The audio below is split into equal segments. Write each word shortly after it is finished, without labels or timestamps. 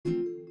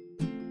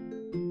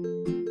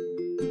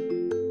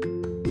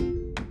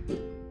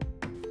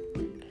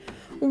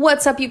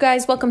What's up, you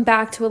guys? Welcome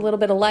back to A Little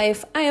Bit of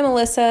Life. I am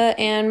Alyssa,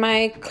 and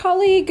my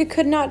colleague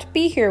could not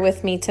be here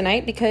with me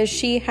tonight because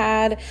she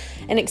had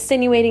an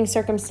extenuating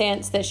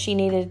circumstance that she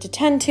needed to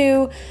tend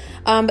to.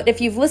 But if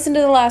you've listened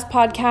to the last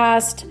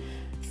podcast,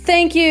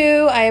 thank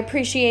you. I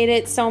appreciate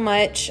it so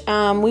much.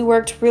 We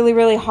worked really,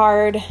 really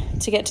hard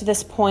to get to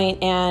this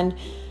point, and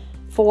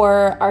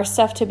for our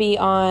stuff to be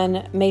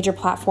on major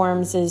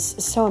platforms is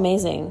so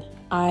amazing.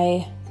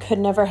 I could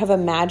never have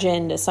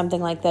imagined something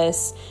like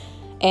this.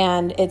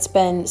 And it's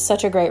been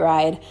such a great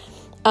ride.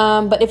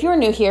 But if you're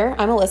new here,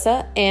 I'm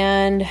Alyssa,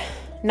 and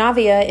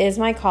Navia is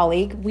my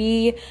colleague.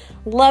 We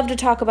love to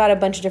talk about a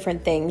bunch of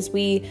different things.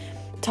 We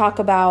talk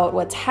about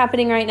what's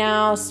happening right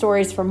now,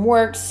 stories from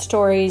work,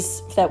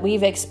 stories that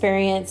we've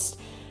experienced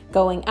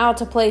going out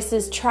to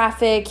places,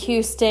 traffic,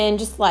 Houston,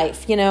 just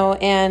life,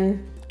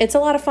 and it's a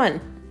lot of fun.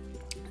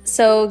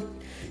 So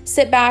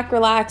sit back,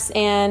 relax,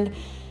 and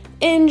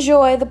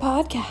enjoy the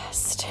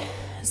podcast.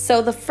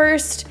 So the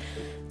first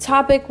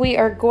topic we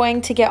are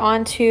going to get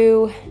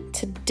onto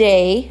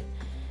today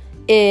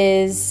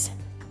is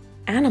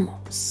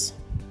animals.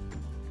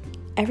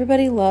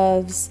 Everybody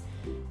loves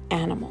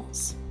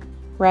animals,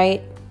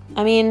 right?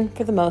 I mean,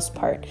 for the most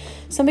part.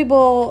 Some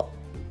people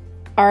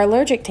are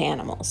allergic to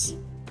animals,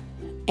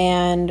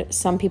 and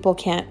some people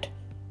can't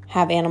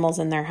have animals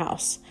in their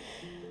house.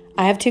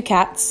 I have 2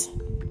 cats.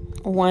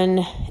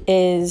 One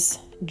is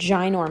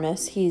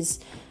ginormous. He's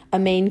a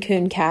Maine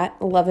Coon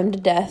cat. Love him to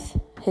death.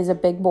 He's a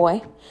big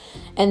boy.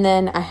 And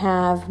then I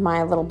have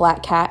my little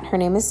black cat. Her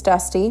name is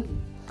Dusty.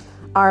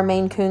 Our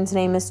Maine Coon's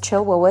name is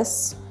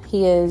Chill-Willis.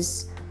 He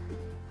is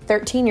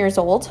 13 years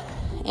old,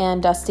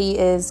 and Dusty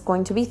is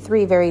going to be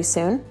 3 very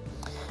soon.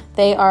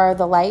 They are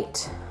the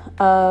light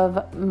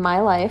of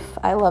my life.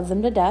 I love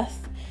them to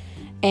death,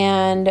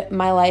 and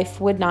my life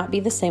would not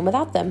be the same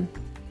without them.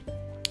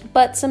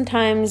 But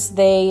sometimes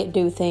they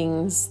do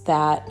things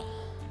that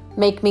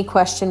make me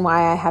question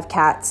why I have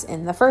cats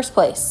in the first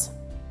place.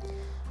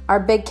 Our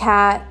big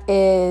cat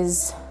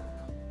is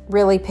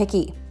really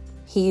picky.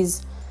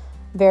 He's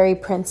very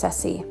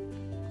princessy,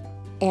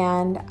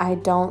 and I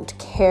don't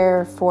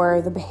care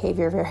for the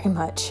behavior very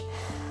much.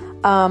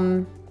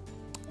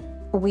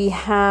 We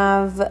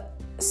have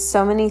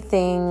so many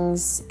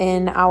things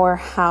in our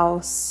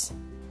house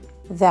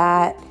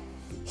that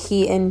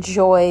he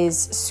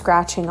enjoys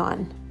scratching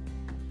on,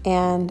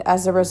 and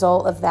as a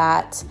result of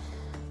that,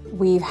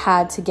 we've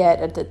had to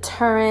get a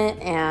deterrent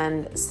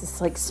and this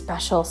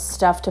special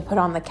stuff to put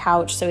on the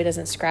couch so he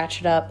doesn't scratch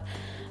it up.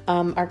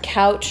 Our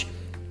couch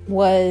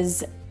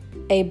was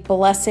a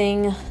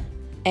blessing,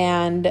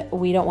 and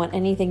we don't want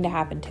anything to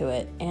happen to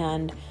it.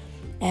 And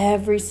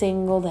every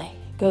single day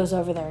goes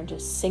over there and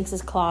just sinks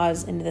his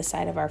claws into the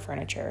side of our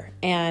furniture.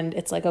 And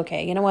it's like,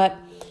 okay, you know what?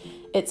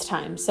 It's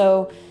time.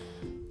 So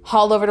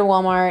hauled over to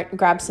Walmart,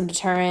 grabbed some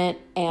deterrent,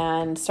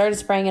 and started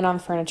spraying it on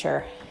the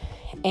furniture.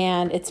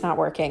 And it's not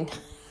working.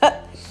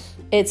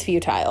 It's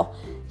futile.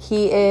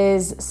 He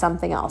is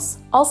something else.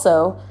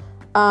 Also,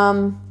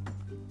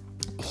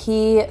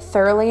 he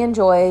thoroughly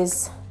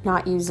enjoys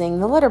not using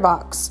the litter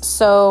box.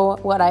 So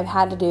what I've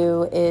had to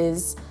do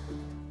is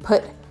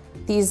put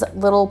these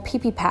little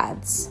pee-pee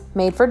pads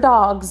made for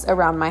dogs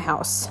around my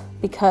house,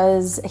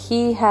 because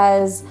he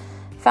has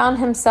found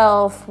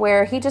himself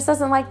where he just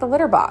doesn't like the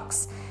litter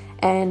box.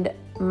 And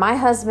my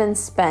husband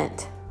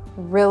spent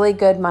really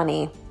good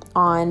money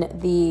on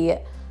the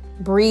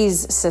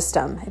Breeze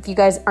system. If you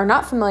guys are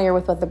not familiar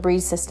with what the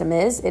Breeze system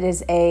is, it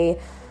is a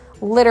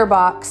litter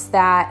box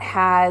that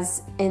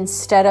has,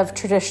 instead of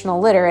traditional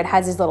litter, it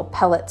has these little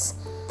pellets,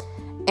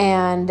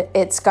 and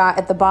it's got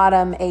at the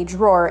bottom a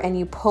drawer, and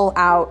you pull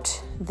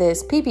out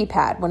this pee-pee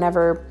pad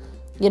whenever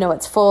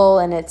it's full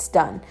and it's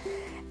done.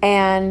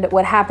 And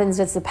what happens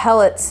is the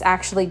pellets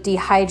actually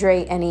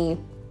dehydrate any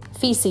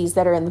feces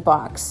that are in the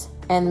box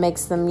and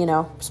makes them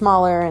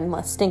smaller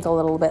and stink a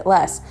little bit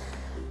less.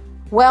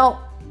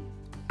 Well,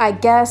 I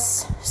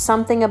guess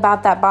something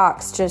about that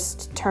box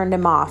just turned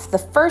him off the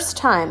first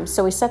time.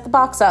 So we set the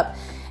box up,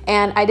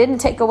 and I didn't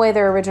take away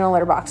their original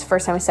litter box the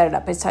first time we set it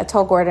up. I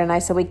told Gordon, I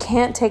said, we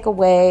can't take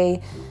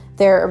away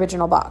their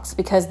original box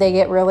because they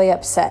get really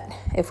upset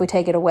if we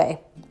take it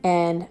away.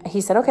 And he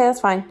said, okay,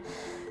 that's fine.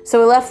 So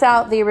we left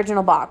out the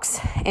original box,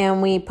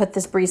 and we put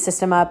this Breeze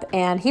system up,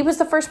 and he was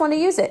the first one to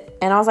use it.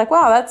 And I was like,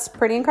 wow, that's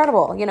pretty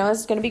incredible. This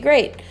is going to be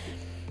great.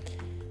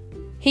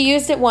 He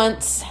used it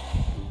once,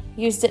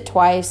 used it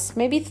twice,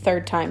 maybe the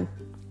third time,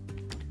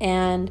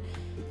 and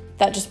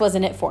that just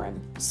wasn't it for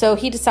him. So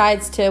he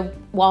decides to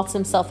waltz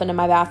himself into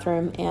my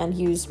bathroom and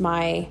use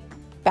my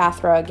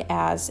bath rug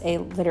as a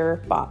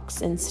litter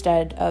box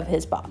instead of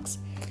his box.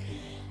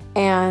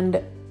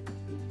 And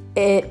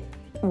it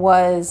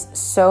was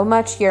so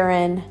much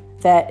urine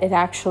that it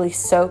actually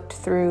soaked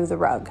through the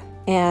rug.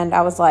 And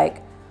I was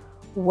like,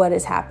 what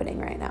is happening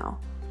right now?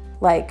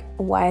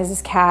 Why is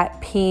this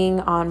cat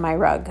peeing on my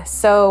rug?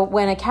 So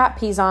when a cat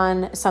pees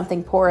on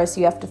something porous,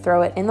 you have to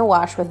throw it in the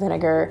wash with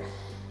vinegar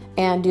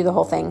and do the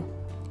whole thing.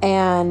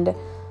 And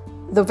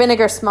the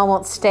vinegar smell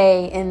won't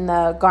stay in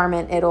the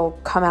garment. It'll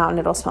come out and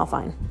it'll smell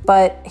fine.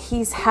 But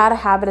he's had a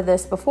habit of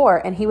this before,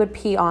 and he would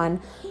pee on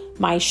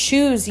my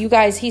shoes. You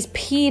guys, he's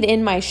peed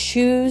in my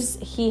shoes.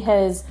 He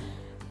has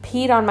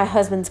peed on my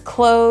husband's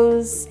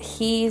clothes.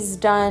 He's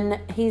done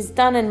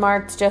and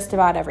marked just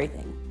about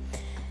everything.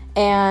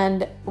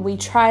 And we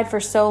tried for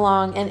so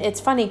long, and it's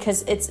funny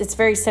because it's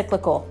very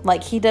cyclical.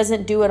 Like, he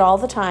doesn't do it all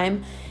the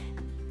time.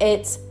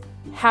 It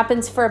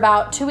happens for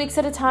about 2 weeks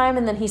at a time,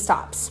 and then he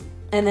stops.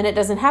 And then it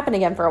doesn't happen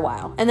again for a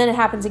while. And then it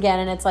happens again,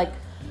 and it's like,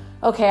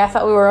 okay, I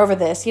thought we were over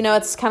this. You know,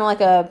 it's kind of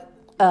like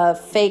a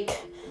fake,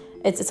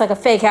 it's like a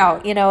fake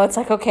out, you know. It's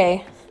like,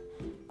 okay,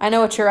 I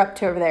know what you're up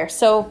to over there.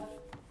 So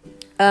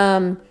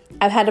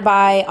I've had to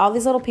buy all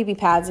these little pee-pee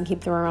pads and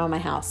keep them around my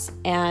house.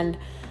 And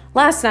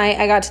last night,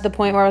 I got to the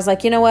point where I was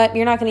like, you know what?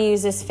 You're not going to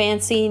use this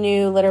fancy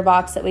new litter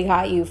box that we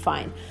got you.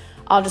 Fine.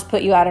 I'll just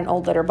put you out an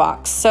old litter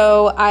box.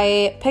 So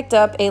I picked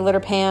up a litter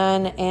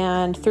pan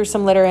and threw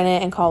some litter in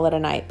it and called it a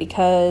night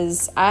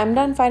because I'm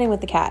done fighting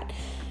with the cat.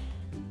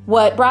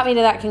 What brought me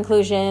to that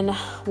conclusion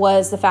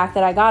was the fact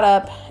that I got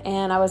up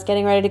and I was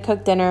getting ready to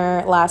cook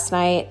dinner last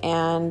night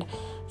and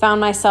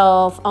found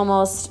myself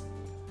almost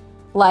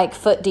like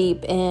foot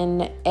deep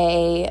in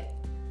a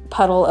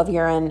puddle of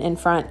urine in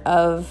front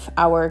of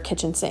our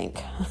kitchen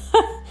sink.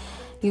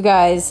 You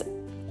guys,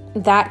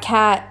 that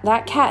cat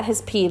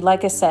has peed,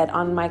 like I said,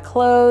 on my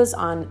clothes,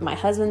 on my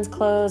husband's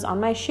clothes,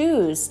 on my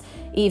shoes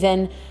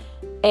even,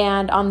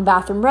 and on the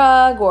bathroom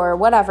rug or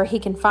whatever he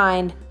can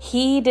find.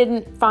 He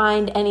didn't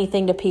find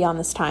anything to pee on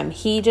this time.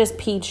 He just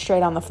peed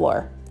straight on the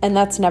floor, and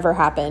that's never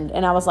happened.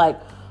 And I was like,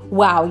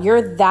 wow,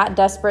 you're that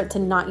desperate to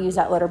not use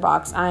that litter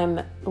box. I'm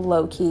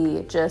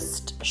low-key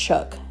just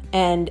shook.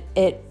 And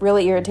it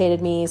really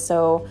irritated me,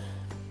 so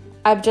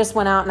I just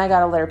went out and I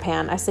got a litter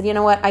pan. I said, you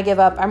know what? I give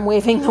up. I'm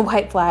waving the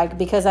white flag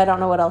because I don't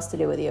know what else to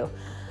do with you.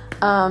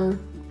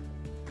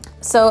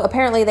 So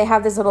apparently they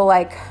have these little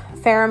like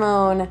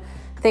pheromone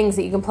things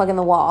that you can plug in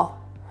the wall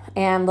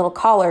and little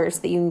collars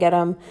that you can get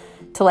them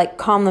to like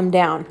calm them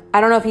down.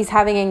 I don't know if he's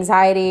having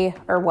anxiety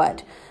or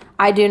what.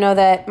 I do know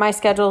that my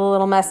schedule is a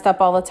little messed up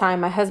all the time.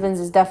 My husband's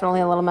is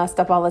definitely a little messed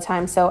up all the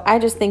time. So I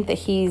just think that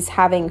he's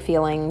having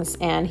feelings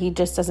and he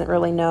just doesn't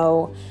really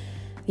know,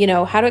 you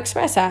know, how to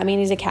express that. I mean,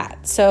 he's a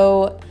cat.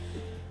 So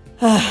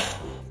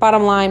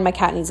bottom line, my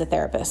cat needs a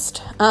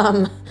therapist.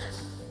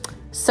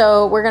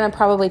 So we're going to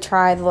probably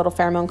try the little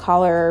pheromone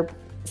collar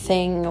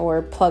thing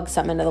or plug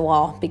something into the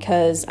wall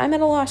because I'm at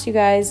a loss, you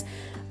guys.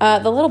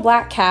 The little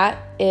black cat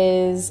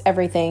is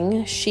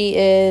everything. She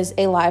is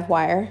a live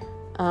wire.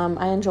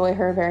 I enjoy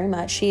her very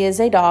much. She is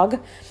a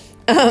dog.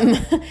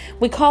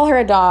 We call her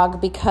a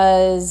dog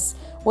because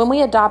when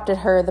we adopted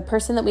her, the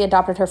person that we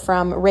adopted her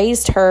from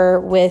raised her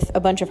with a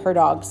bunch of her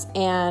dogs.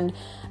 And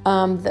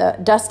the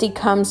Dusty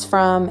comes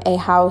from a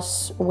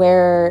house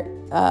where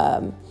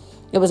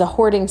it was a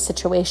hoarding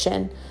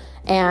situation.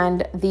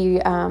 And the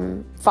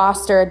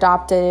foster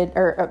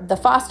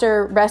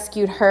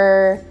rescued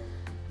her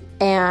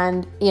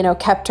and, you know,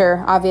 kept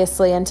her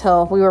obviously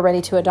until we were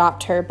ready to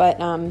adopt her.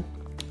 But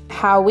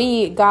how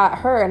we got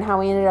her and how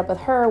we ended up with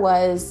her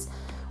was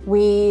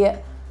we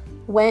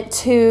went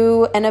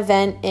to an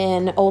event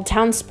in Old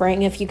Town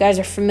Spring. If you guys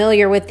are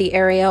familiar with the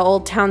area,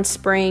 Old Town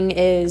Spring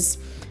is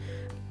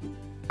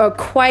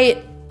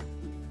quite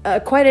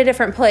a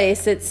different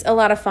place. It's a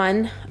lot of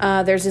fun.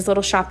 There's these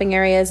little shopping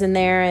areas in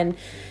there, and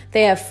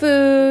they have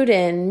food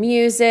and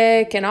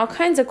music and all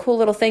kinds of cool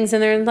little things.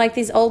 And they're in like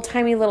these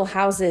old-timey little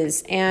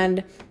houses.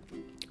 And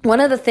one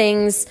of the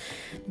things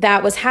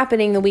that was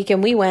happening the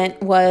weekend we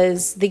went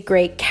was the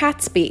Great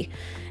Catsby.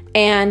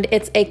 And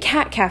it's a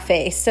cat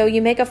cafe. So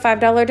you make a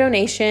 $5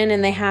 donation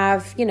and they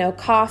have, you know,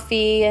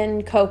 coffee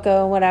and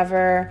cocoa,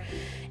 whatever.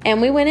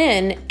 And we went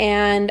in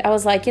and I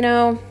was like, you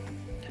know,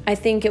 I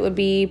think it would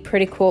be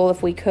pretty cool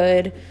if we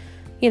could,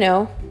 you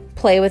know,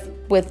 play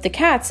with the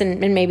cats and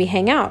maybe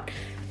hang out.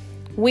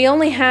 We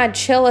only had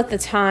Chill at the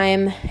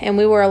time and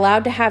we were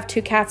allowed to have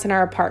 2 cats in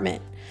our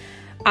apartment.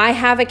 I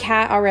have a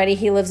cat already.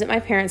 He lives at my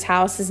parents'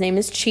 house. His name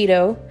is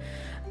Cheeto.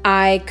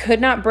 I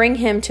could not bring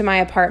him to my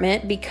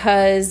apartment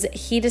because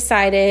he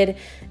decided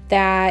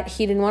that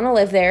he didn't want to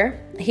live there.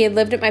 He had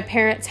lived at my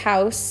parents'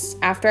 house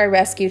after I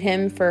rescued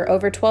him for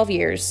over 12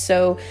 years.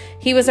 So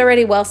he was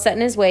already well set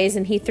in his ways,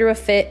 and he threw a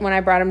fit when I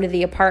brought him to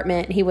the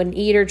apartment. He wouldn't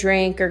eat or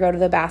drink or go to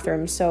the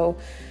bathroom. So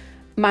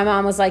my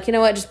mom was like, you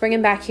know what, just bring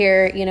him back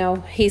here. You know,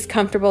 he's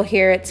comfortable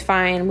here. It's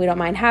fine. We don't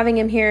mind having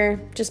him here.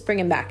 Just bring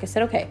him back. I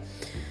said, okay.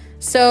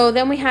 So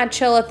then we had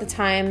Chill at the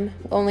time,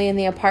 only in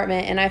the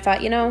apartment. And I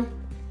thought, you know,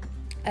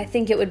 I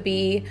think it would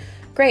be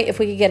great if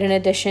we could get an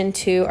addition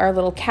to our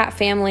little cat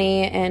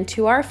family and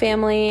to our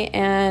family.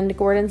 And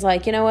Gordon's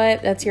like, you know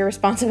what? That's your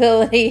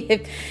responsibility.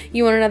 If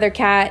you want another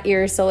cat,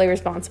 you're solely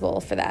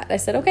responsible for that. I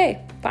said,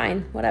 okay,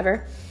 fine,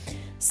 whatever.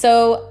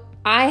 So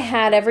I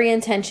had every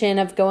intention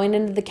of going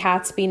into the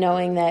Catsby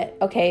knowing that,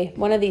 okay,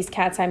 one of these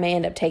cats I may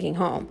end up taking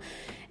home.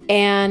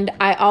 And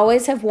I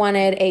always have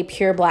wanted a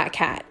pure black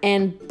cat.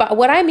 And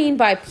what I mean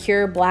by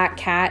pure black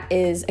cat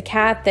is a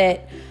cat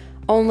that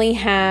only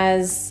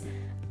has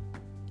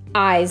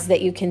eyes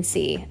that you can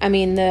see. I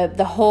mean,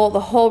 the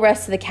whole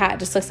rest of the cat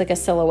just looks like a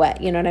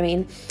silhouette, you know what I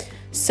mean?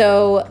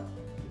 So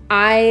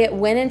I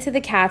went into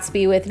the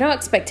Cat'sby with no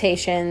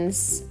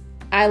expectations.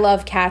 I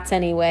love cats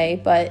anyway,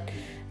 but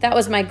that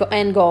was my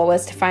end goal,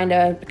 was to find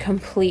a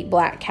complete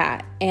black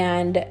cat.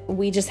 And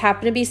we just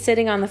happened to be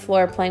sitting on the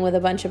floor playing with a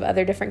bunch of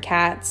other different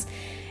cats.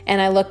 And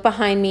I look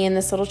behind me in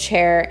this little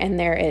chair, and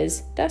there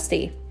is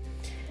Dusty.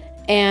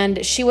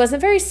 And she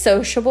wasn't very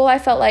sociable. I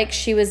felt like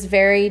she was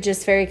very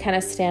kind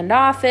of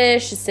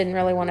standoffish, just didn't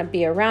really want to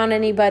be around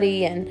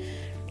anybody. And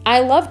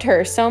I loved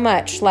her so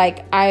much.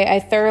 Like, I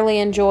thoroughly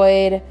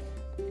enjoyed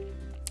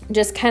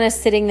just kind of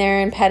sitting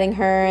there and petting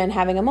her and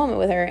having a moment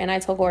with her. And I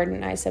told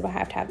Gordon, I said, well, I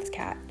have to have this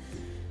cat.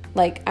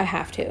 Like, I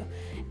have to.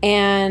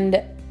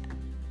 And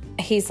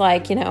he's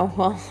like,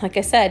 well, like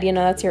I said,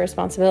 that's your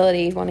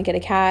responsibility. You want to get a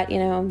cat,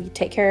 you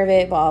take care of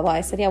it, blah, blah.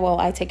 I said, yeah, well,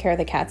 I take care of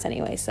the cats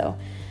anyway. So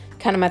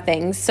kind of my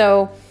thing.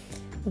 So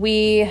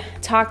we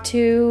talked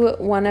to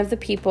one of the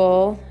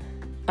people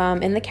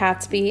in the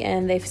Cat'sby,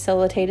 and they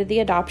facilitated the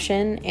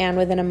adoption. And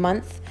within a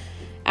month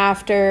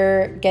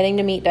after getting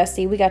to meet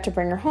Dusty, we got to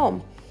bring her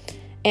home.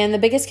 And the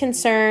biggest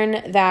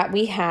concern that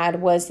we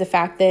had was the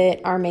fact that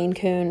our Maine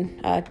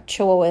Coon,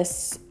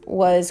 Chihuahuas,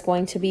 was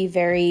going to be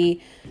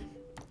very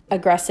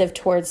aggressive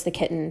towards the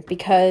kitten,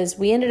 because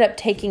we ended up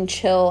taking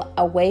Chill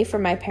away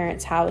from my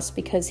parents' house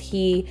because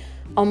he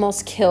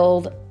almost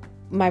killed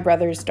my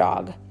brother's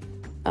dog.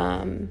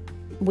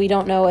 We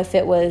don't know if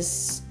it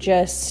was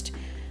just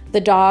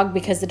the dog,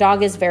 because the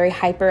dog is very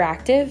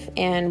hyperactive,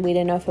 and we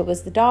didn't know if it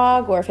was the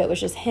dog or if it was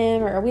just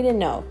him, or we didn't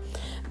know.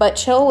 But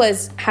Chill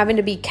was having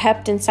to be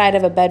kept inside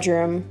of a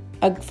bedroom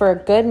for a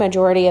good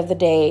majority of the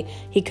day.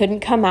 He couldn't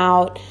come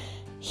out.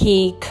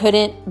 He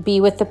couldn't be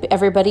with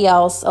everybody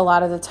else a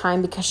lot of the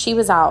time because she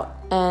was out,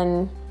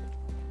 and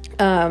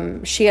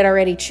she had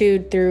already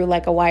chewed through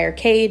like a wire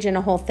cage and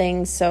a whole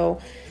thing. So,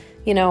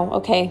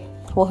 okay,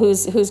 well,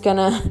 who's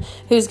gonna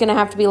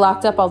have to be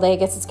locked up all day? I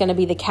guess it's gonna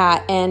be the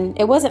cat, and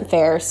it wasn't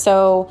fair.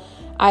 So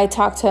I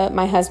talked to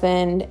my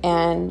husband,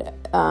 and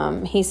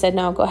he said,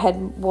 no, go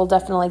ahead. We'll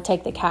definitely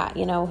take the cat.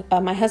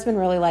 My husband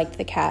really liked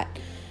the cat.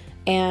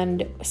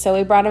 And so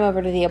we brought him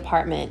over to the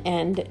apartment,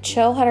 and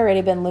Chill had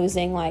already been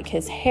losing like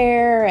his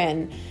hair,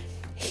 and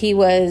he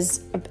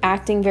was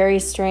acting very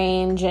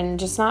strange and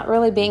just not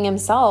really being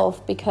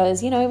himself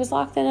because, he was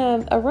locked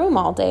in a room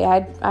all day.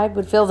 I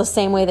would feel the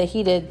same way that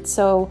he did.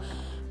 So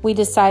we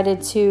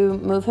decided to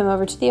move him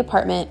over to the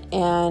apartment,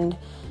 and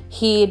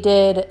he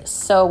did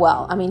so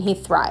well. I mean, he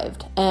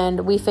thrived,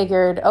 and we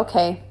figured,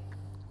 okay,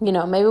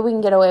 maybe we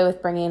can get away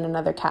with bringing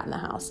another cat in the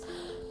house.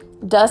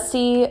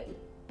 Dusty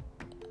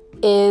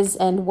is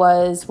and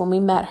was, when we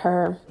met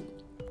her,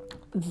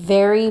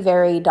 very,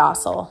 very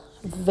docile,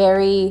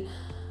 very,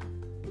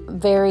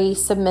 very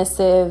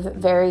submissive,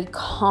 very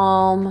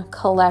calm,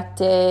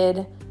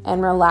 collected,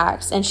 and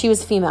relaxed. And she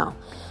was female.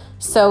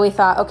 So we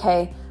thought,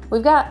 okay,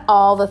 we've got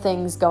all the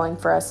things going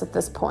for us at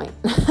this point.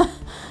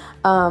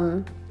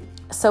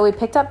 So we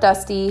picked up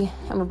Dusty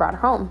and we brought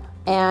her home.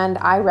 And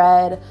I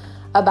read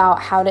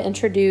about how to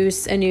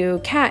introduce a new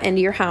cat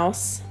into your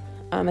house,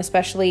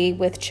 especially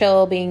with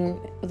Chill being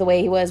the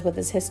way he was with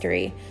his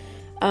history.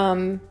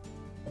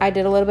 I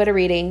did a little bit of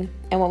reading,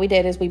 and what we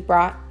did is we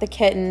brought the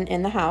kitten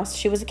in the house.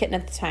 She was a kitten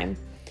at the time.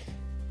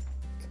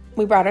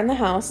 We brought her in the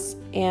house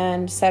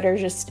and set her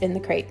just in the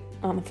crate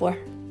on the floor.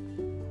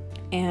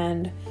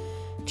 And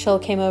Chill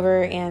came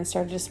over and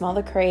started to smell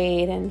the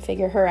crate and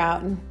figure her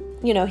out. And,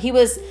 he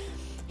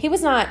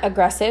was not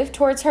aggressive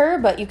towards her,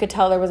 but you could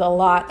tell there was a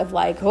lot of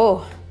like,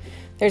 oh,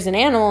 there's an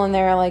animal in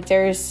there. Like,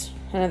 there's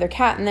another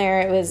cat in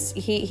there.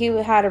 He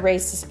had a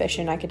raised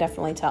suspicion. I could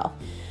definitely tell.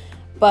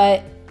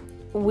 But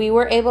we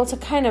were able to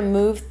kind of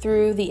move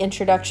through the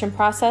introduction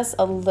process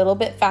a little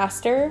bit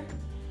faster,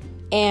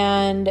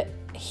 and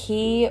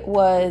he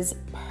was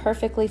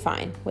perfectly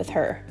fine with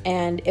her.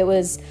 And it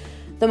was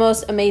the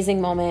most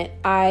amazing moment.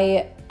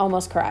 I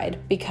almost cried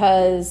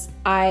because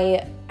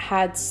I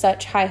had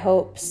such high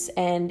hopes,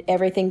 and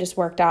everything just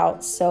worked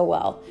out so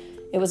well.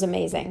 It was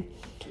amazing.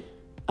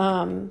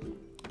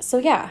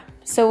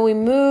 So we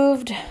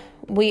moved.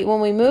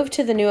 When we moved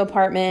to the new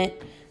apartment,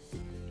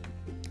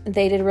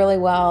 they did really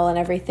well and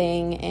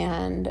everything,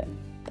 and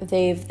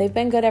they've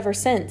been good ever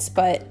since.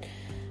 But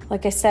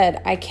like I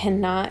said, I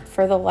cannot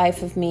for the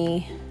life of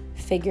me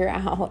figure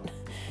out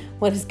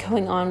what is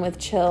going on with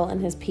Chill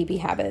and his pee-pee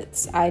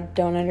habits. I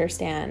don't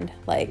understand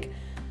like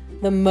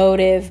the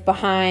motive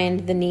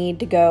behind the need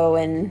to go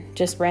and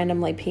just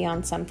randomly pee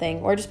on something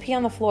or just pee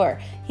on the floor.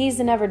 He's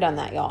never done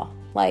that, y'all.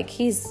 Like,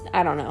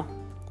 I don't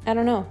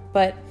know.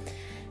 But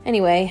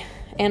anyway,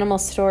 animal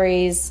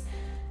stories,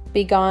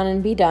 be gone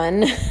and be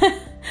done.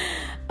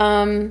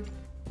 I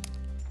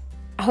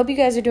hope you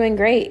guys are doing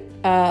great.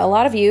 A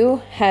lot of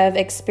you have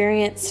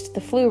experienced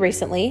the flu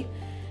recently,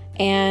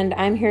 and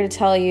I'm here to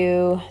tell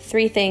you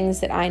 3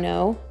 things that I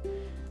know.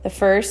 The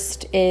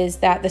first is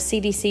that the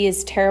CDC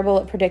is terrible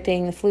at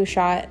predicting the flu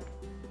shot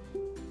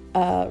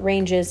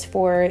ranges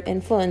for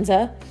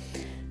influenza.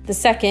 The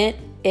second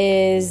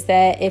is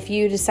that if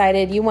you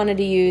decided you wanted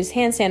to use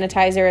hand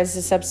sanitizer as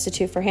a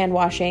substitute for hand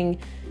washing,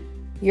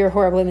 you're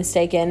horribly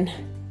mistaken.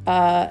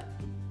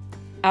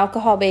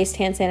 Alcohol-based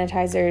hand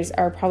sanitizers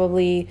are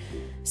probably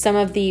some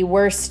of the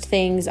worst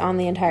things on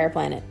the entire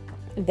planet.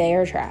 They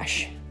are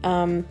trash.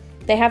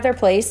 They have their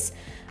place,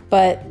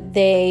 but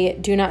they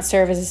do not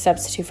serve as a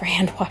substitute for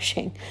hand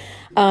washing.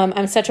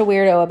 I'm such a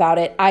weirdo about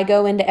it. I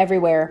go into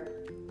everywhere.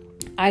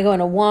 I go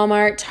into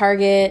Walmart,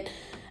 Target,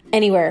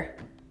 anywhere.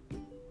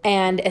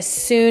 And as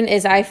soon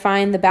as I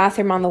find the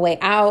bathroom on the way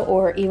out,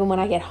 or even when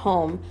I get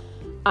home,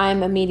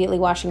 I'm immediately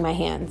washing my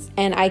hands.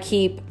 And I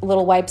keep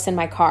little wipes in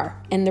my car.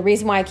 And the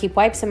reason why I keep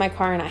wipes in my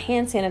car and not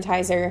hand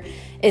sanitizer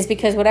is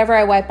because whatever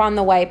I wipe on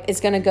the wipe is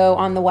going to go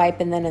on the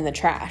wipe and then in the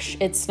trash.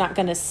 It's not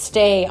going to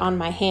stay on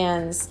my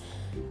hands,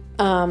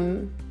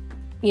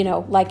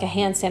 like a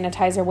hand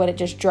sanitizer would. It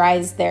just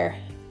dries there.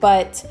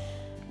 But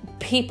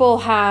people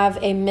have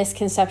a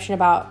misconception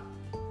about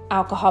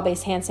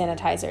alcohol-based hand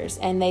sanitizers,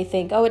 and they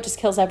think, oh, it just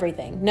kills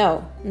everything.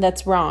 No,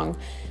 that's wrong.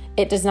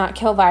 It does not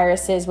kill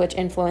viruses, which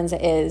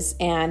influenza is,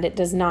 and it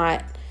does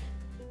not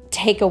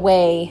take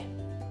away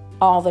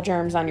all the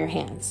germs on your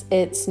hands.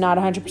 It's not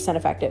 100%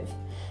 effective.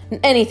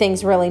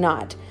 Anything's really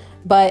not.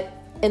 But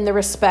in the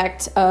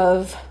respect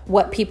of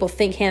what people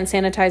think hand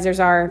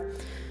sanitizers are,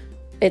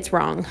 it's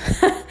wrong.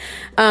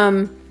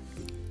 And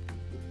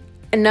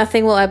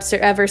nothing will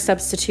ever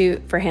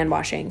substitute for hand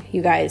washing,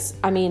 you guys.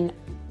 I mean,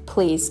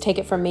 please take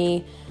it from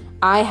me.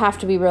 I have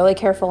to be really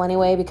careful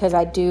anyway because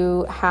I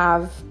do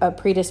have a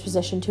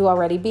predisposition to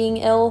already being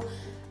ill.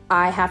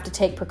 I have to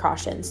take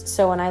precautions.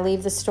 So when I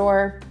leave the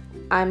store,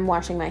 I'm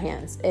washing my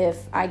hands. If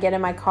I get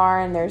in my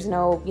car and there's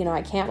no,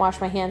 I can't wash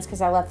my hands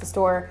because I left the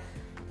store,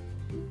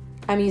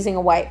 I'm using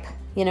a wipe,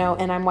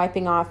 and I'm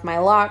wiping off my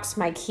locks,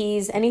 my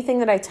keys, anything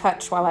that I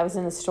touched while I was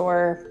in the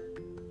store.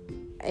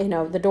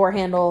 The door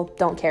handle,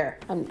 don't care.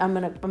 I'm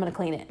gonna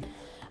clean it.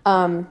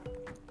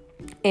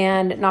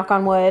 And knock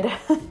on wood,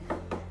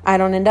 I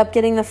don't end up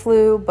getting the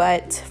flu,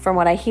 but from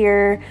what I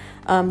hear,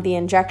 the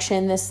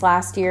injection this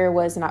last year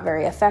was not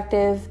very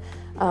effective.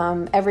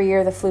 Every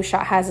year the flu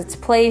shot has its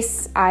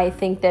place. I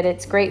think that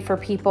it's great for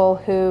people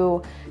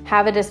who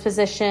have a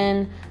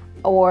disposition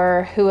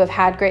or who have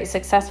had great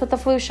success with the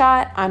flu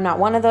shot. I'm not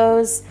one of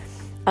those.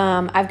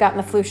 I've gotten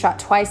the flu shot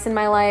twice in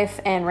my life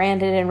and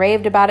ranted and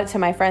raved about it to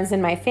my friends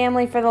and my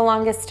family for the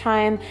longest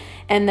time,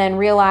 and then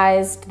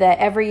realized that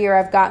every year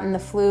I've gotten the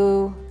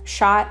flu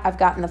shot, I've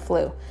gotten the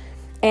flu.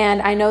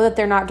 And I know that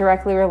they're not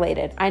directly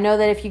related. I know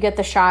that if you get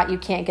the shot, you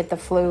can't get the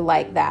flu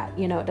like that.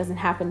 It doesn't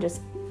happen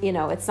just,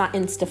 it's not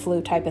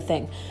insta-flu type of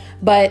thing.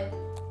 But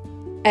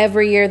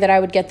every year that I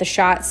would get the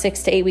shot,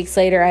 6 to 8 weeks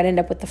later, I'd end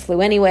up with the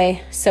flu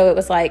anyway. So it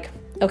was like,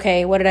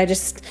 okay, what did I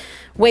just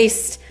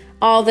waste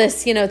all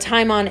this,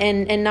 time on?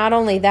 And not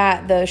only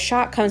that, the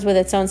shot comes with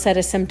its own set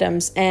of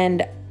symptoms,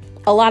 and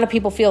a lot of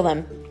people feel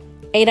them.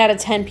 8 out of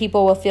 10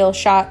 people will feel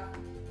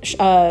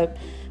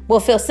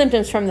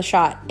symptoms from the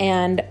shot.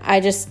 And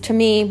to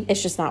me,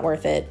 it's just not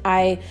worth it.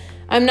 I'm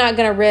not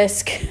going to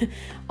risk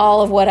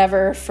all of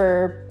whatever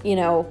for,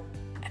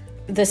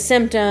 the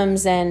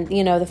symptoms and,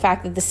 the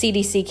fact that the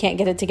CDC can't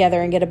get it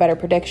together and get a better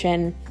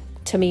prediction.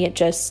 To me,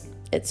 it's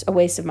a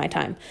waste of my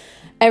time.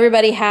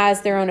 Everybody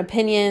has their own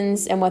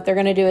opinions, and what they're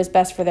going to do is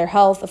best for their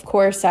health. Of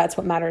course, that's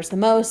what matters the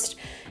most.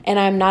 And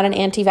I'm not an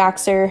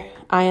anti-vaxxer.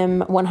 I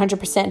am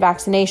 100%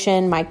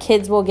 vaccination. My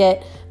kids will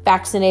get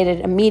vaccinated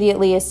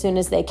immediately as soon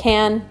as they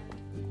can.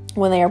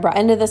 When they are brought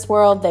into this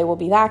world, they will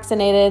be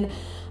vaccinated.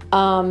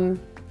 I'm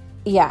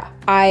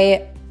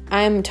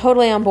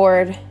totally on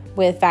board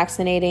with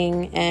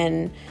vaccinating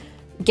and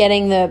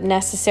getting the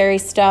necessary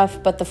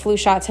stuff, but the flu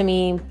shot to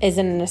me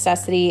isn't a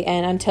necessity,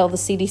 and until the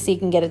CDC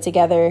can get it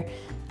together,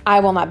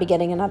 I will not be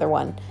getting another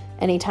one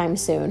anytime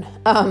soon.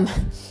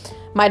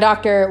 My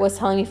doctor was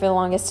telling me for the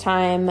longest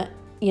time,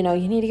 you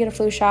need to get a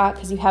flu shot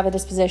because you have a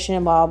disposition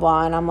and blah, blah,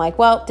 blah. And I'm like,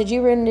 well, did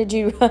you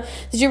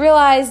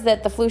realize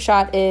that the flu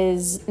shot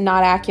is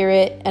not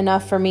accurate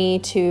enough for me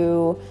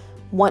to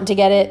want to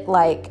get it?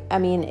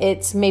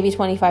 It's maybe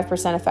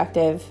 25%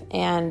 effective,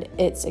 and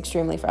it's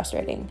extremely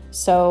frustrating.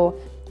 So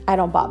I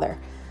don't bother.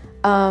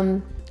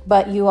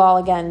 But you all,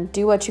 again,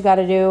 do what you got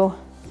to do.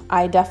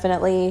 I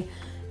definitely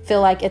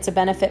feel like it's a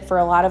benefit for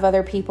a lot of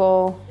other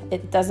people.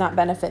 It does not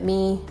benefit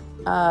me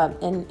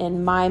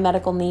in my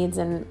medical needs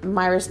and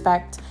my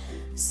respect.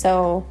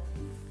 So,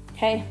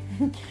 hey,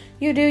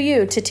 you do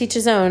you, to teach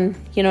his own.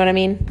 You know what I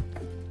mean?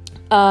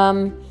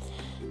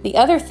 The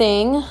other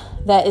thing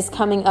that is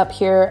coming up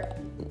here,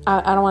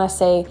 I don't want to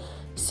say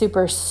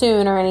super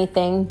soon or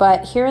anything,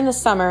 but here in the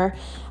summer,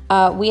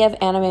 we have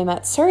Anime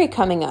Matsuri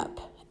coming up.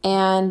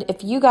 And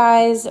if you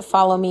guys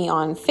follow me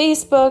on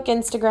Facebook,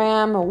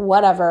 Instagram,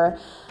 whatever,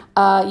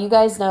 you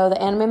guys know that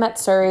Anime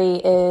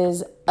Matsuri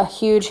is a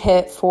huge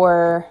hit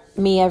for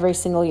me every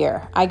single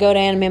year. I go to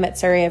Anime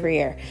Matsuri every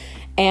year,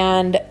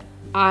 and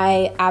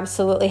I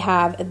absolutely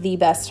have the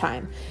best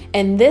time.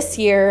 And this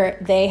year,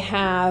 they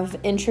have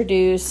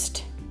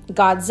introduced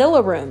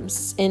Godzilla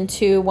rooms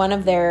into one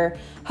of their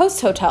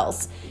host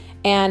hotels.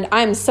 And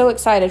I'm so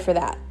excited for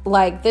that.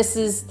 Like, this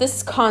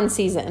is con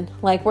season.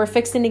 Like, we're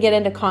fixing to get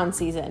into con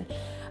season.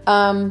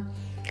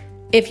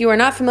 If you are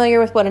not familiar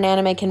with what an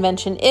anime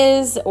convention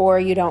is, or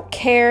you don't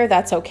care,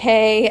 that's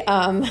okay.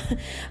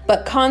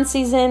 But con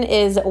season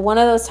is one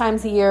of those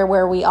times a year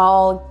where we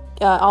all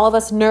of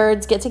us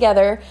nerds get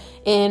together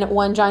in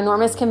one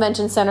ginormous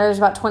convention center. There's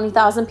about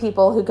 20,000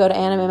 people who go to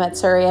Anime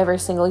Matsuri every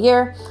single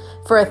year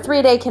for a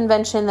 3-day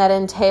convention that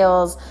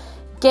entails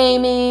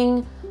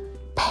gaming,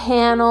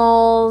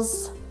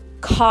 panels,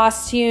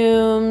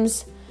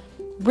 costumes,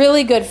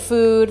 really good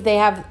food. They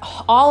have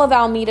all of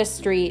Alameda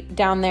Street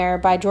down there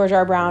by George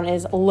R. Brown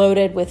is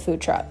loaded with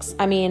food trucks.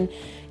 I mean,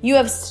 you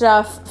have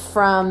stuff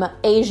from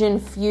Asian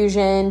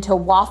fusion to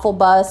Waffle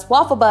Bus.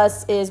 Waffle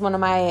Bus is one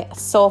of my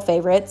soul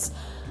favorites.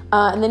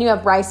 And then you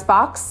have Rice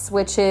Box,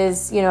 which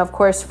is, of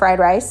course, fried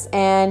rice.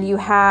 And you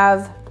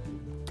have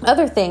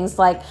other things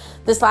like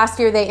this last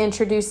year they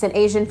introduced an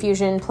Asian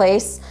fusion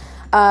place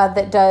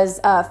that does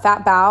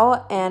Fat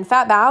Bao. And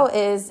Fat Bao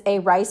is a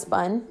rice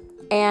bun.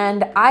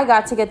 And I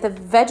got to get the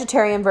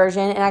vegetarian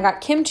version, and I got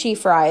kimchi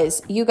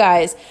fries. You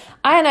guys,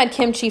 I hadn't had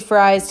kimchi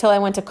fries till I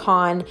went to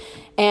con,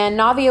 and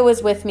Navia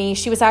was with me.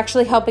 She was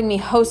actually helping me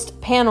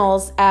host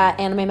panels at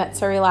Anime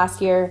Matsuri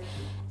last year,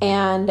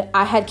 and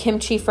I had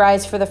kimchi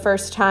fries for the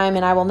first time,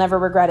 and I will never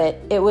regret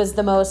it. It was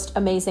the most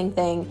amazing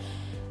thing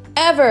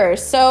ever.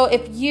 So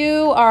if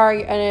you are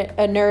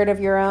a nerd of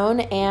your own,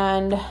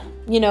 and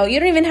you don't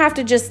even have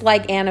to just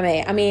like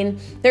anime. I mean,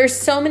 there's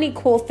so many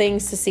cool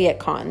things to see at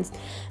cons.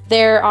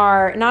 There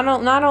are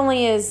not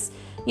only is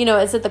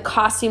it the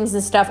costumes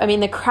and stuff. I mean,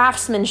 the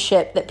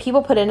craftsmanship that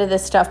people put into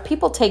this stuff.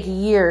 People take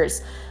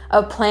years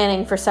of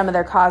planning for some of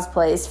their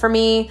cosplays. For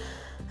me,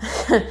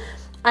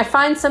 I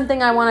find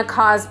something I want to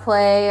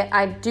cosplay.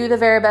 I do the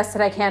very best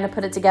that I can to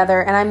put it together,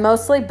 and I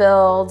mostly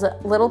build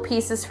little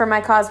pieces for my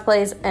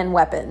cosplays and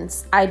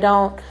weapons. I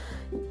don't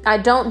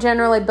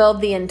generally build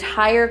the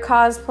entire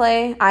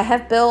cosplay. I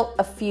have built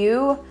a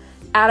few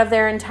out of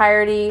their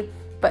entirety,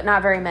 but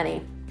not very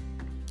many.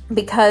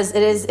 Because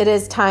it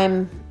is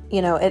time,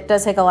 it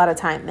does take a lot of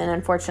time. And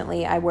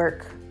unfortunately, I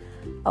work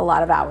a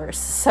lot of hours.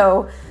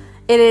 So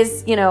it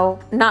is,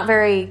 not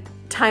very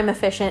time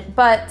efficient.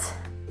 But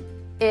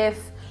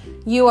if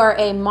you are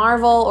a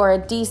Marvel or a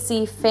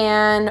DC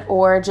fan,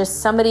 or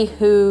just somebody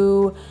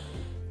who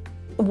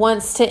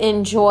wants to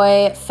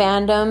enjoy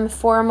fandom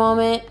for a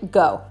moment,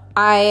 go.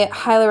 I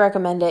highly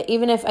recommend it.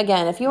 Even if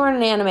you aren't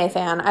an anime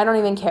fan, I don't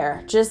even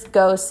care. Just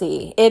go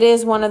see. It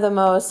is one of the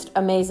most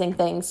amazing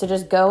things to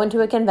just go into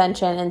a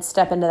convention and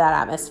step into that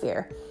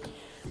atmosphere.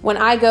 When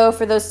I go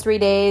for those 3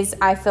 days,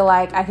 I feel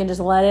like I can just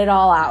let it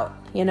all out.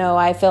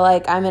 I feel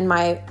like I'm in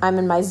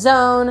my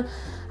zone.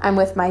 I'm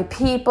with my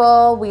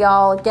people. We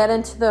all get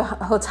into the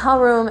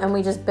hotel room and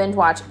we just binge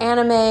watch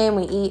anime, and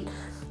we eat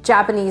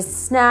Japanese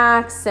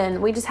snacks,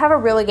 and we just have a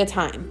really good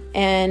time.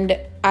 And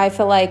I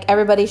feel like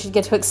everybody should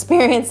get to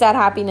experience that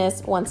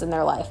happiness once in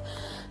their life.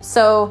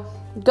 So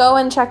go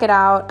and check it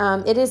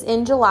out. It is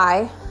in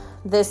July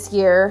this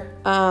year.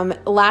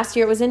 Last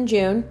year it was in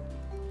June.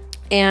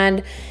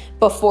 And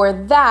before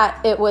that,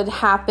 it would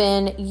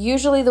happen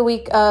usually the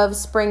week of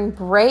spring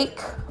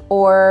break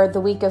or the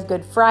week of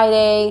Good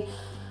Friday,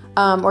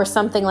 or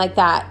something like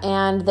that.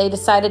 And they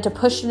decided to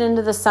push it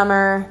into the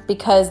summer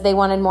because they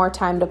wanted more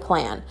time to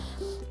plan.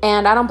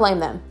 And I don't blame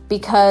them,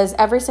 because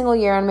every single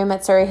year Anime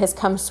Matsuri has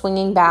come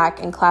swinging back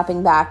and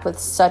clapping back with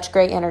such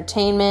great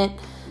entertainment.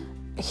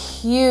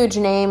 Huge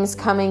names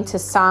coming to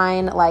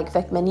sign, like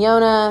Vic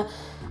Mignogna.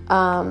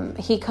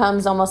 He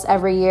comes almost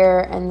every year.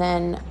 And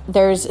then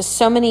there's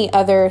so many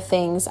other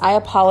things. I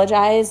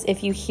apologize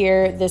if you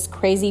hear this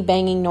crazy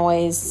banging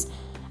noise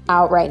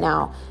out right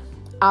now.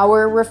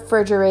 Our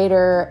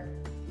refrigerator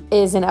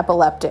is an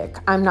epileptic.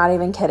 I'm not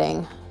even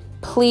kidding.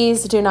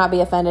 Please do not be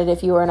offended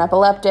if you are an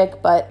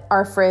epileptic, but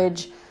our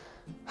fridge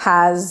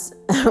has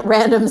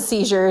random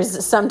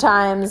seizures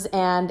sometimes,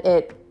 and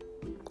it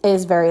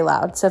is very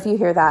loud. So if you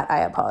hear that,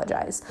 I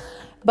apologize.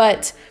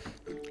 But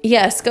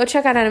yes, go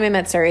check out Anime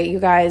Matsuri, you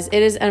guys.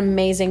 It is an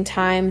amazing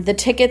time. The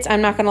tickets,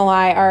 I'm not going to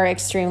lie, are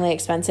extremely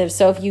expensive.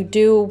 So if you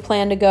do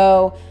plan to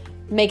go,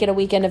 make it a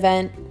weekend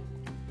event.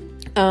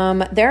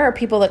 There are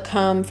people that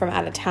come from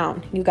out of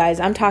town, you guys.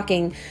 I'm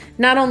talking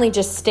not only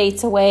just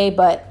states away,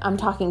 but I'm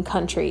talking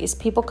countries.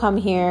 People come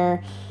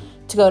here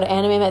to go to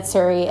Anime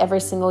Matsuri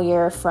every single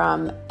year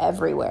from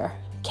everywhere.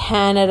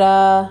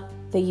 Canada,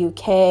 the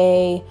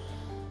UK,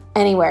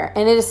 anywhere.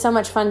 And it is so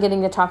much fun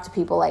getting to talk to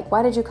people like,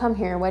 why did you come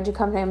here? Why did you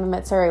come to Anime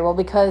Matsuri? Well,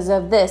 because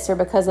of this or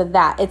because of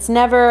that. It's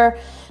never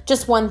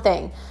just one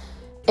thing.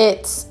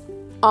 It's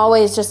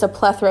always just a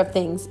plethora of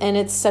things, and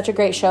it's such a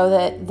great show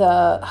that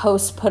the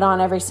hosts put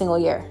on every single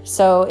year.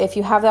 So if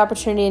you have the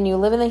opportunity and you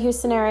live in the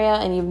Houston area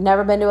and you've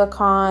never been to a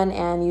con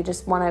and you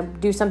just want to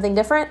do something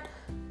different,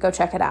 go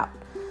check it out.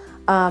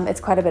 It's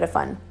quite a bit of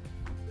fun.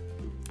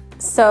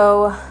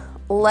 So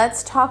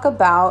let's talk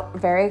about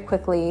very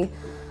quickly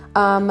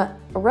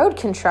road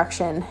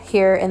construction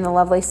here in the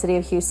lovely city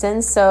of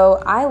Houston.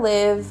 So I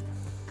live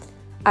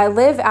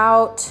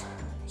out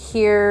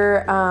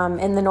here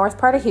in the north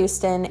part of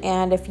Houston.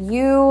 And if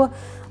you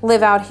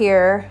live out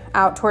here,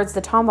 out towards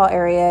the Tomball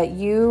area,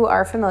 you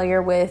are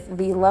familiar with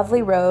the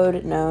lovely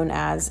road known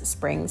as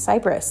Spring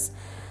Cypress.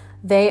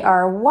 They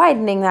are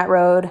widening that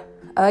road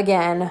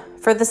again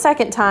for the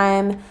second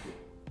time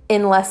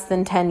in less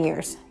than 10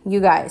 years. You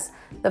guys,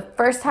 the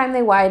first time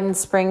they widened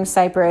Spring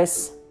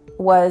Cypress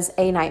was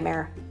a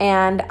nightmare.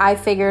 And I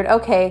figured,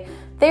 okay,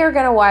 they are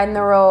going to widen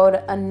the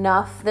road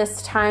enough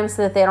this time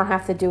so that they don't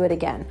have to do it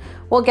again.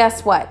 Well,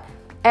 guess what?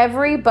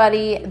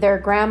 Everybody, their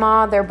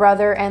grandma, their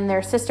brother, and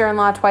their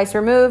sister-in-law twice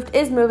removed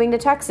is moving to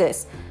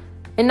Texas.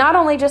 And not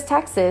only just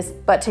Texas,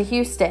 but to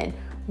Houston.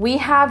 We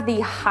have the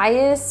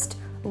highest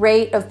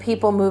rate of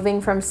people moving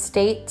from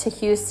state to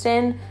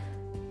Houston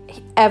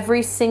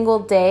every single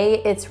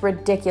day. It's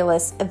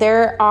ridiculous.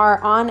 There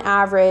are, on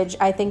average,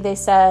 I think they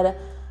said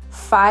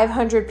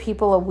 500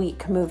 people a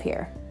week move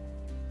here.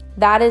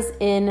 That is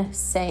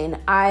insane.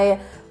 I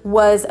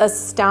was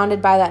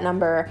astounded by that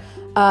number.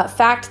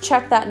 Fact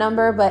check that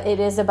number, but it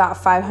is about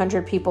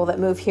 500 people that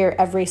move here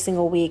every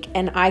single week,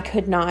 and I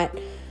could not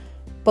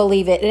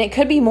believe it. And it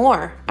could be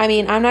more. I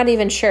mean, I'm not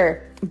even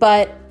sure,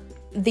 but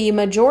the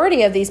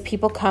majority of these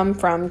people come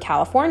from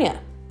California.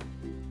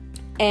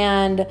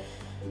 And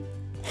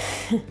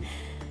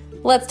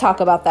let's talk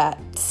about that.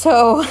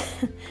 So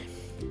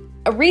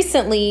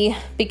recently,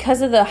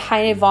 because of the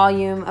high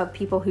volume of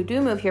people who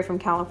do move here from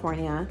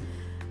California,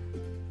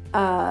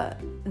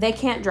 they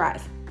can't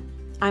drive.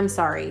 I'm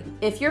sorry.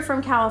 If you're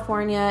from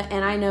California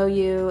and I know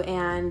you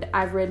and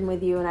I've ridden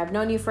with you and I've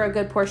known you for a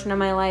good portion of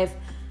my life,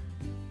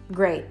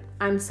 great.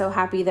 I'm so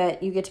happy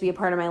that you get to be a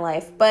part of my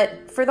life.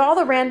 But for all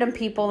the random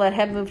people that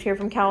have moved here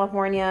from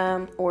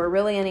California or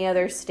really any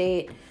other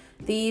state,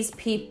 these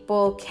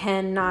people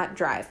cannot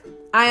drive.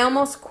 I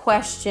almost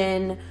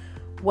question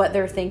what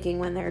they're thinking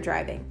when they're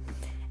driving.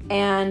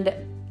 And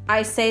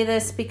I say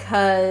this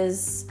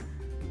because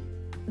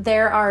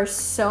there are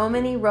so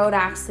many road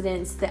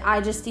accidents that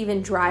I just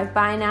even drive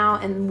by now,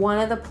 and one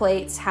of the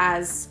plates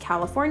has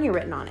California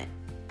written on it.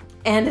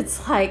 And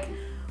it's like,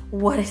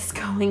 what is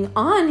going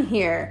on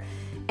here?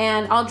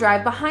 And I'll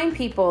drive behind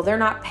people. They're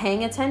not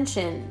paying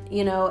attention,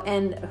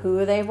 and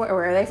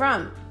where are they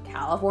from?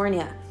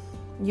 California.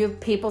 You have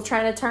people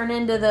trying to turn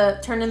in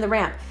the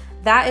ramp.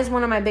 That is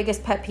one of my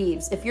biggest pet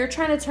peeves. If you're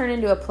trying to turn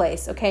into a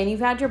place, okay, and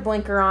you've had your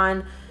blinker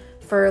on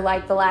for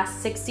like the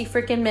last 60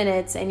 freaking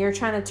minutes and you're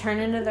trying to turn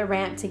into the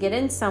ramp to get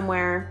in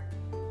somewhere,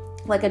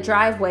 like a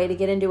driveway to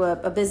get into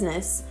a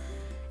business,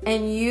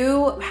 and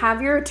you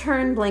have your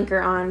turn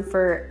blinker on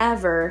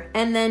forever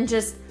and then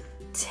just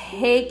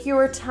take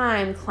your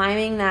time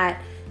climbing that,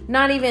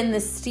 not even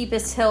the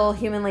steepest hill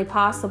humanly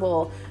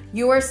possible,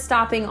 you're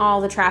stopping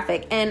all the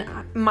traffic. And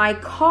my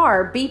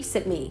car beeps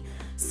at me.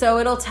 So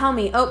it'll tell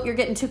me, oh, you're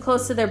getting too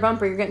close to their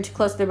bumper. You're getting too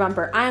close to their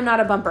bumper. I am not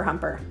a bumper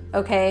humper,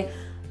 okay?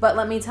 But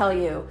let me tell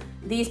you,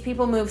 these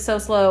people move so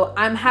slow.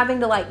 I'm having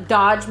to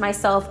dodge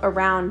myself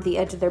around the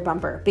edge of their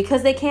bumper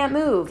because they can't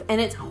move.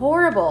 And it's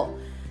horrible.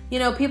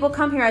 People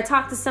come here. I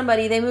talked to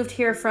somebody. They moved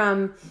here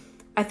from,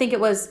 I think it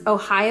was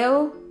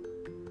Ohio.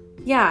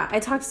 Yeah,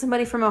 I talked to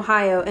somebody from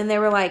Ohio and they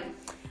were like,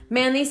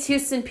 man, these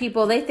Houston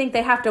people, they think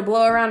they have to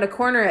blow around a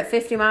corner at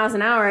 50 miles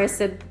an hour. I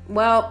said,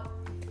 well,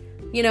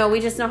 we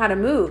just know how to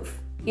move.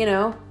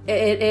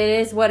 It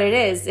is what it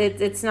is.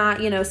 It's not,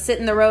 sit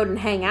in the road and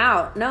hang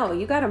out. No,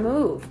 you got to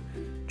move.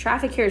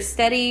 Traffic here is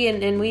steady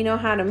and we know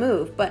how to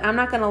move. But I'm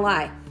not going to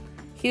lie.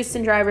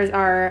 Houston drivers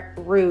are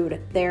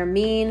rude. They're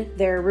mean.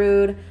 They're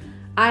rude.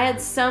 I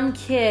had some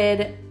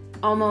kid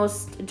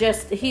almost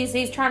just,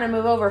 he's trying to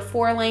move over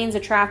 4 lanes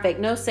of traffic.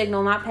 No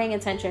signal, not paying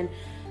attention.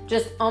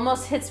 Just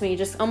almost hits me,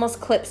 just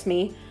almost clips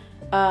me.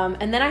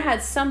 And then I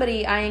had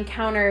somebody I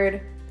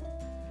encountered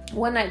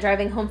one night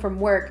driving home from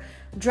work,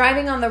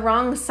 driving on the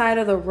wrong side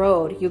of the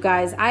road. You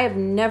guys, I have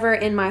never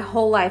in my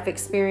whole life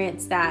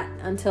experienced that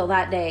until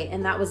that day.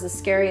 And that was the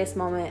scariest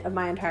moment of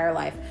my entire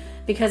life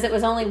because it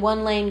was only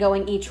 1 lane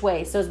going each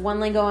way. So it was 1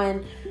 lane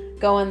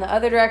going the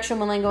other direction,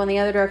 1 lane going the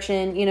other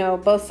direction,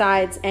 both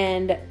sides.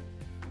 And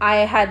I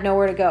had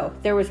nowhere to go.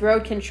 There was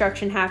road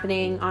construction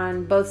happening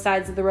on both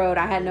sides of the road.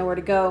 I had nowhere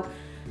to go.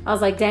 I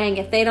was like, dang,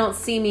 if they don't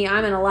see me,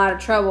 I'm in a lot of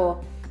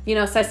trouble.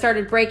 So I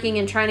started braking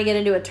and trying to get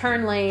into a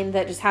turn lane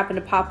that just happened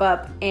to pop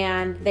up,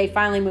 and they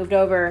finally moved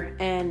over,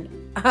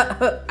 and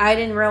I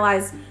didn't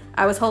realize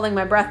I was holding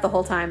my breath the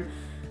whole time.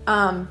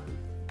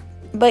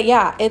 But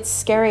yeah, it's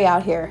scary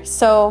out here.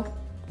 So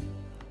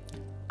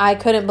I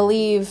couldn't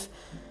believe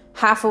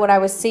half of what I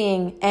was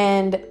seeing.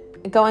 And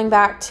going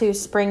back to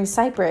Spring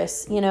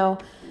Cypress,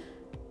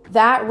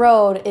 that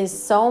road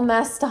is so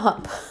messed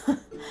up.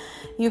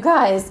 You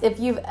guys, if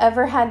you've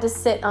ever had to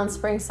sit on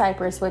Spring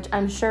Cypress, which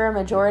I'm sure a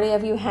majority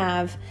of you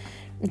have,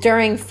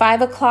 during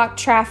 5 o'clock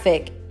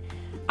traffic,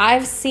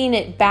 I've seen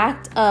it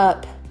backed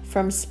up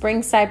from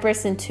Spring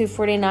Cypress and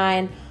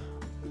 249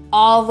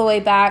 all the way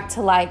back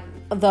to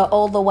the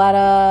old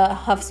Lowetta,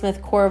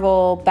 Huffsmith,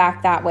 Corval,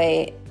 back that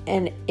way.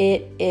 And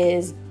it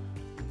is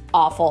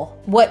awful.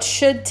 What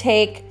should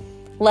take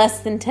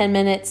less than 10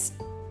 minutes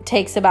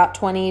takes about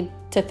 20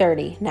 to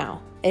 30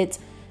 now. It's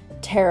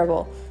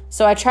terrible.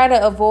 So I try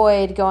to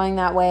avoid going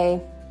that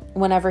way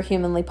whenever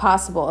humanly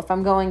possible. If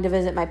I'm going to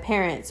visit my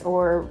parents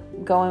or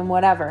going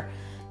whatever.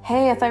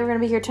 Hey, I thought you were going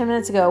to be here 10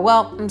 minutes ago.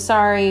 Well, I'm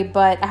sorry,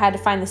 but I had to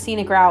find the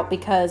scenic route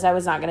because I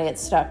was not going to get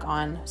stuck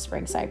on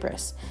Spring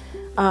Cypress.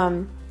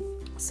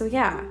 So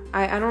yeah,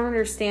 I don't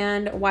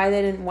understand why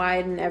they didn't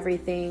widen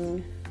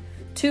everything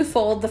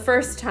twofold the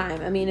first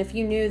time. I mean, if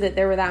you knew that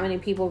there were that many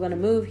people going to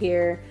move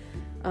here,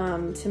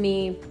 to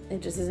me,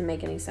 it just doesn't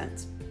make any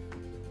sense.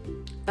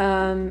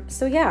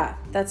 So yeah,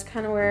 that's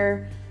kind of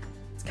where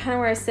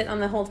I sit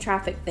on the whole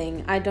traffic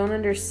thing. I don't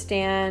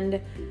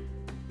understand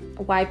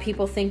why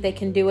people think they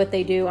can do what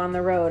they do on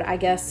the road. I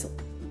guess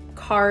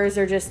cars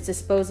are just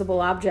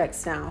disposable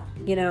objects now.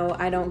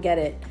 I don't get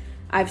it.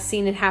 I've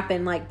seen it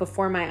happen like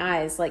before my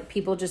eyes, like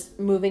people just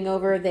moving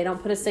over. They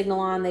don't put a signal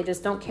on. They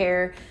just don't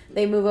care.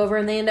 They move over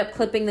and they end up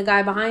clipping the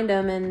guy behind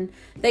them, and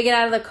they get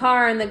out of the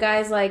car and the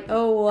guy's like,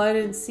 oh, well, I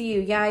didn't see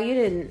you. Yeah, you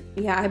didn't.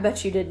 Yeah, I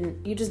bet you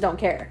didn't. You just don't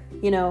care.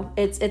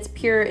 It's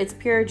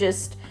pure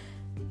just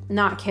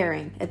not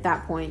caring at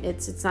that point.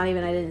 It's not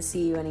even I didn't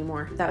see you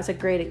anymore. That was a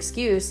great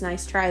excuse.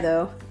 Nice try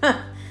though.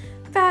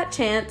 Fat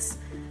chance.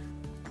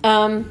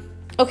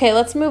 Okay,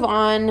 let's move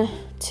on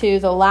to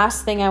the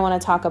last thing I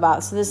want to talk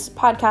about. So this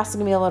podcast is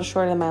going to be a little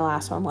shorter than my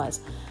last one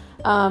was.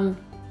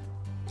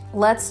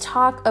 Let's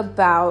talk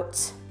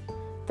about,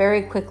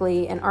 very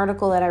quickly, an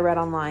article that I read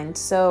online.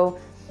 So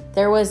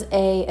there was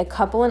a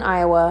couple in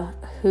Iowa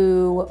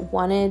who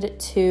wanted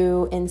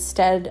to,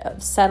 instead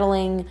of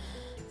settling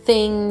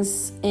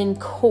things in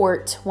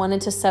court,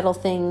 wanted to settle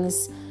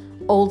things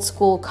old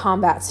school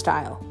combat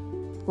style.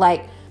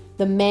 Like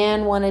the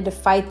man wanted to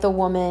fight the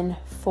woman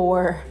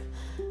for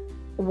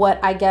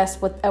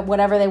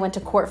whatever they went to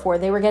court for.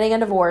 They were getting a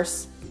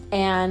divorce,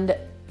 and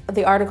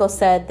the article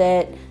said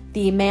that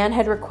the man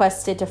had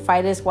requested to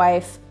fight his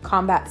wife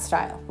combat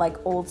style, like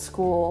old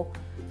school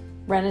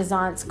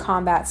Renaissance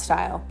combat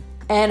style.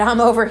 And I'm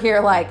over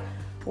here like,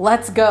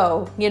 let's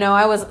go.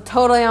 I was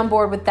totally on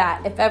board with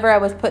that. If ever I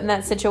was put in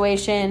that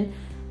situation,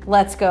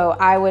 let's go.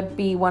 I would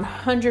be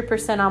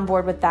 100% on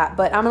board with that.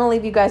 But I'm going to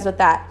leave you guys with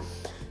that.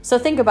 So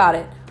think about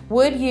it.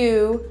 Would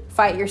you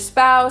fight your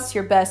spouse,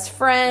 your best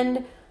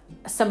friend,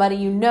 somebody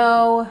you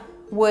know?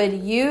 Would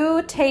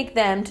you take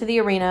them to the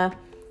arena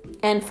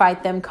and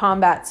fight them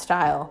combat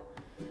style?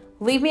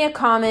 Leave me a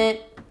comment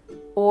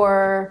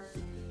or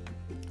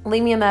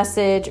leave me a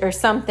message or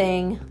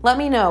something. Let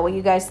me know what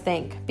you guys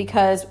think,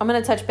 because I'm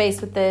going to touch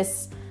base with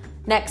this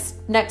next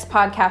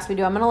podcast we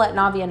do. I'm going to let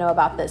Navia know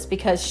about this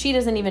because she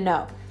doesn't even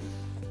know.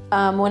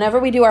 Whenever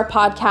we do our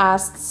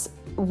podcasts,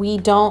 we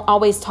don't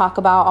always talk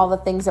about all the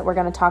things that we're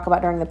going to talk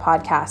about during the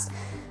podcast.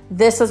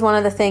 This was one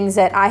of the things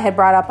that I had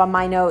brought up on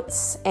my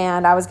notes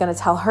and I was going to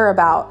tell her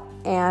about,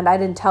 and I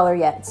didn't tell her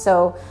yet.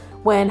 So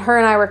when her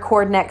and I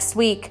record next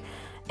week,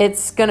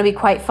 it's going to be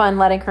quite fun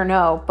letting her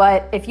know.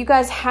 But if you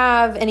guys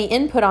have any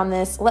input on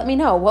this, let me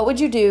know. What would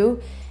you do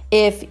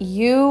if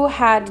you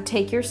had to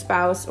take your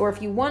spouse, or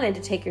if you wanted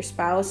to take your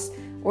spouse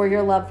or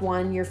your loved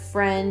one, your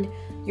friend,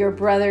 your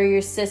brother,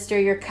 your sister,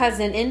 your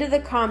cousin into the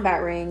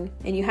combat ring,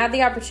 and you had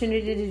the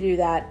opportunity to do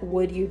that?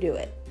 Would you do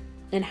it?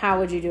 And how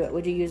would you do it?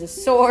 Would you use a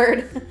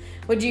sword?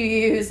 Would you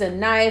use a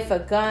knife, a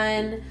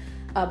gun,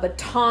 a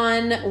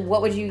baton?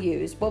 What would you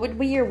use? What would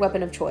be your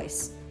weapon of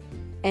choice?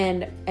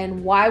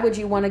 And why would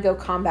you want to go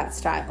combat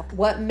style?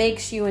 What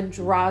makes you and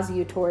draws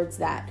you towards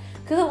that?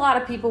 Because a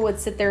lot of people would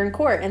sit there in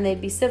court and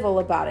they'd be civil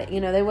about it.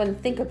 They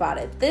wouldn't think about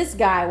it. This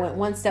guy went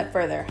one step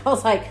further. I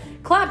was like,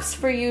 claps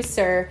for you,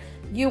 sir.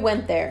 You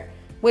went there,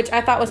 which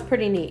I thought was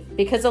pretty neat,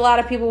 because a lot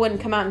of people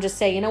wouldn't come out and just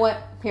say, you know what,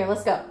 here,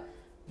 let's go.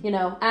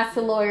 Ask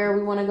the lawyer,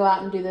 we want to go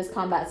out and do this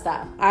combat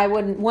style. I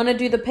wouldn't want to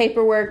do the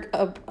paperwork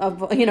of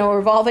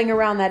revolving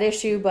around that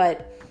issue,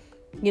 but,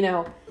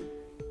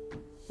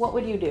 what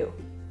would you do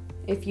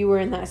if you were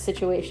in that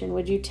situation?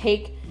 Would you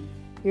take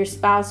your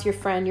spouse, your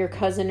friend, your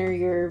cousin, or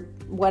your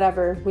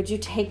whatever? Would you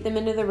take them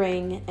into the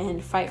ring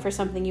and fight for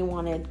something you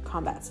wanted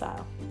combat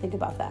style? Think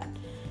about that.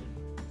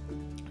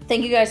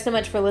 Thank you guys so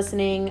much for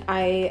listening.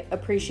 I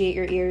appreciate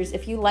your ears.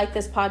 If you like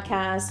this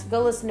podcast,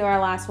 go listen to our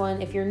last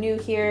one. If you're new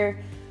here,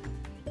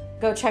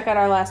 go check out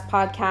our last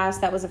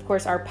podcast. That was, of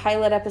course, our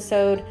pilot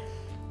episode.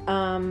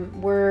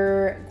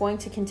 We're going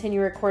to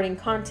continue recording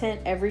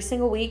content every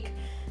single week.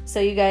 So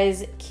you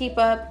guys keep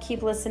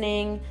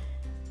listening,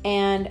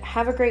 and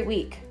have a great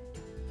week.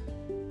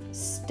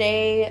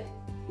 Stay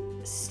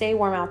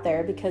warm out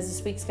there, because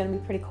this week's going to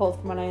be pretty cold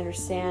from what I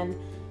understand.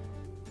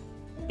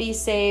 Be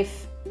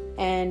safe,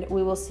 and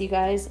we will see you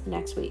guys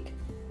next week.